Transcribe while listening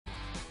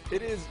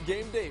It is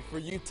game day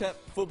for UTEP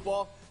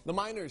football. The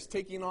Miners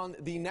taking on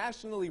the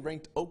nationally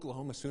ranked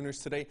Oklahoma Sooners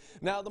today.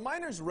 Now, the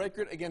Miners'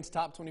 record against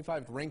top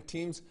 25 ranked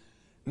teams,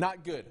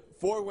 not good.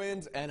 4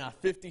 wins and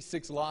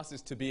 56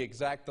 losses to be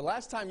exact. The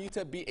last time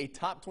UTEP beat a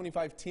top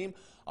 25 team,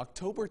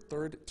 October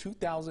 3rd,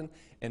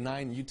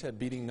 2009, UTEP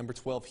beating number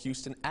 12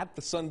 Houston at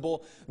the Sun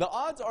Bowl. The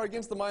odds are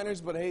against the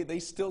Miners, but hey, they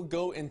still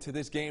go into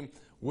this game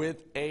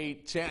with a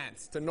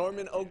chance. To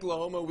Norman,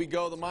 Oklahoma we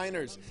go. The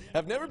Miners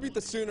have never beat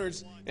the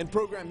Sooners in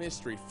program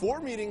history.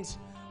 4 meetings,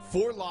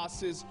 4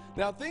 losses.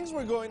 Now, things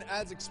were going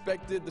as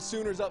expected. The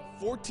Sooners up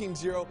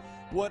 14-0.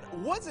 What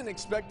wasn't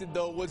expected,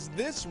 though, was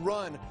this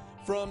run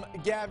from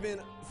Gavin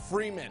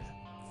Freeman.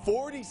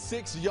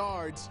 46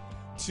 yards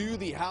to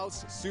the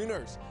house.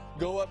 Sooners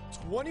go up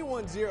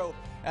 21-0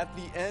 at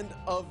the end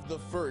of the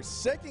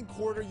first. Second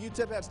quarter,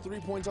 UTEP has 3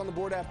 points on the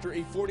board after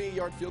a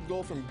 48-yard field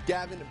goal from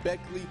Gavin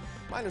Beckley.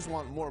 Miners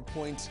want more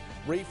points.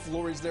 Ray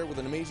Flores there with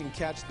an amazing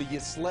catch. The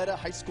Ysleta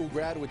High School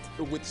grad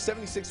with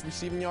 76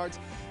 receiving yards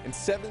and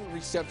 7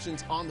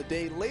 receptions on the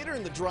day. Later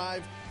in the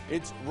drive,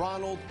 it's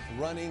Ronald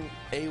running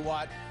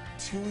AWAT.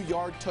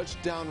 2-yard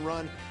touchdown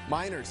run.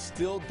 Miners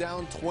still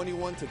down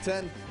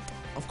 21-10.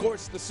 Of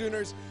course, the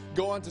Sooners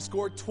go on to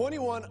score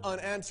 21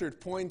 unanswered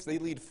points. They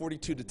lead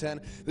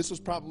 42-10. This was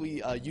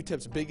probably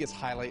UTEP's biggest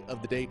highlight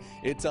of the day.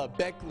 It's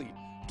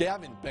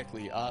Gavin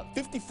Beckley,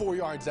 54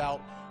 yards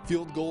out.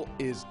 Field goal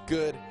is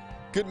good.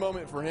 Good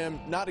moment for him.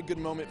 Not a good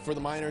moment for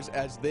the Miners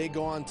as they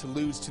go on to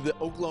lose to the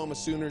Oklahoma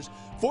Sooners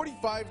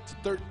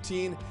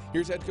 45-13.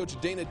 Here's head coach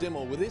Dana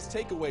Dimmel with his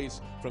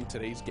takeaways from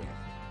today's game.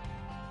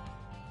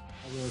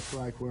 I really feel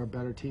like we're a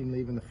better team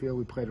leaving the field.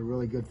 We played a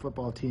really good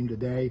football team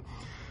today.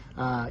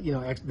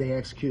 They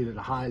executed at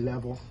a high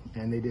level,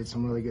 and they did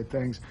some really good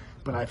things.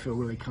 But I feel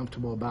really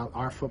comfortable about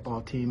our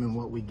football team and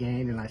what we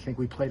gained, and I think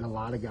we played a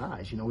lot of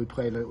guys. You know,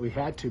 we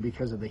had to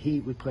because of the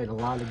heat. We played a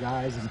lot of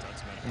guys,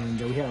 and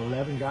we had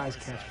 11 guys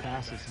catch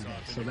passes today.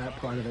 So that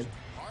part of it,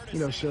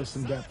 shows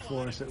some depth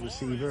for us at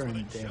receiver,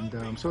 and so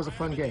it was a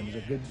fun game.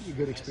 It was a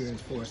good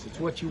experience for us. It's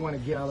what you want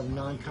to get out of a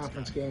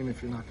non-conference game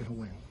if you're not going to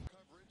win.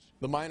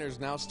 The Miners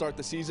now start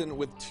the season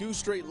with 2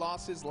 straight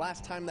losses.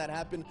 Last time that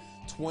happened,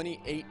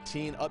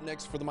 2018. Up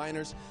next for the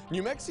Miners,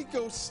 New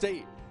Mexico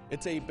State.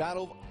 It's a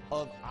battle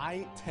of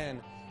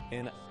I-10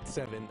 in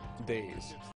 7 days.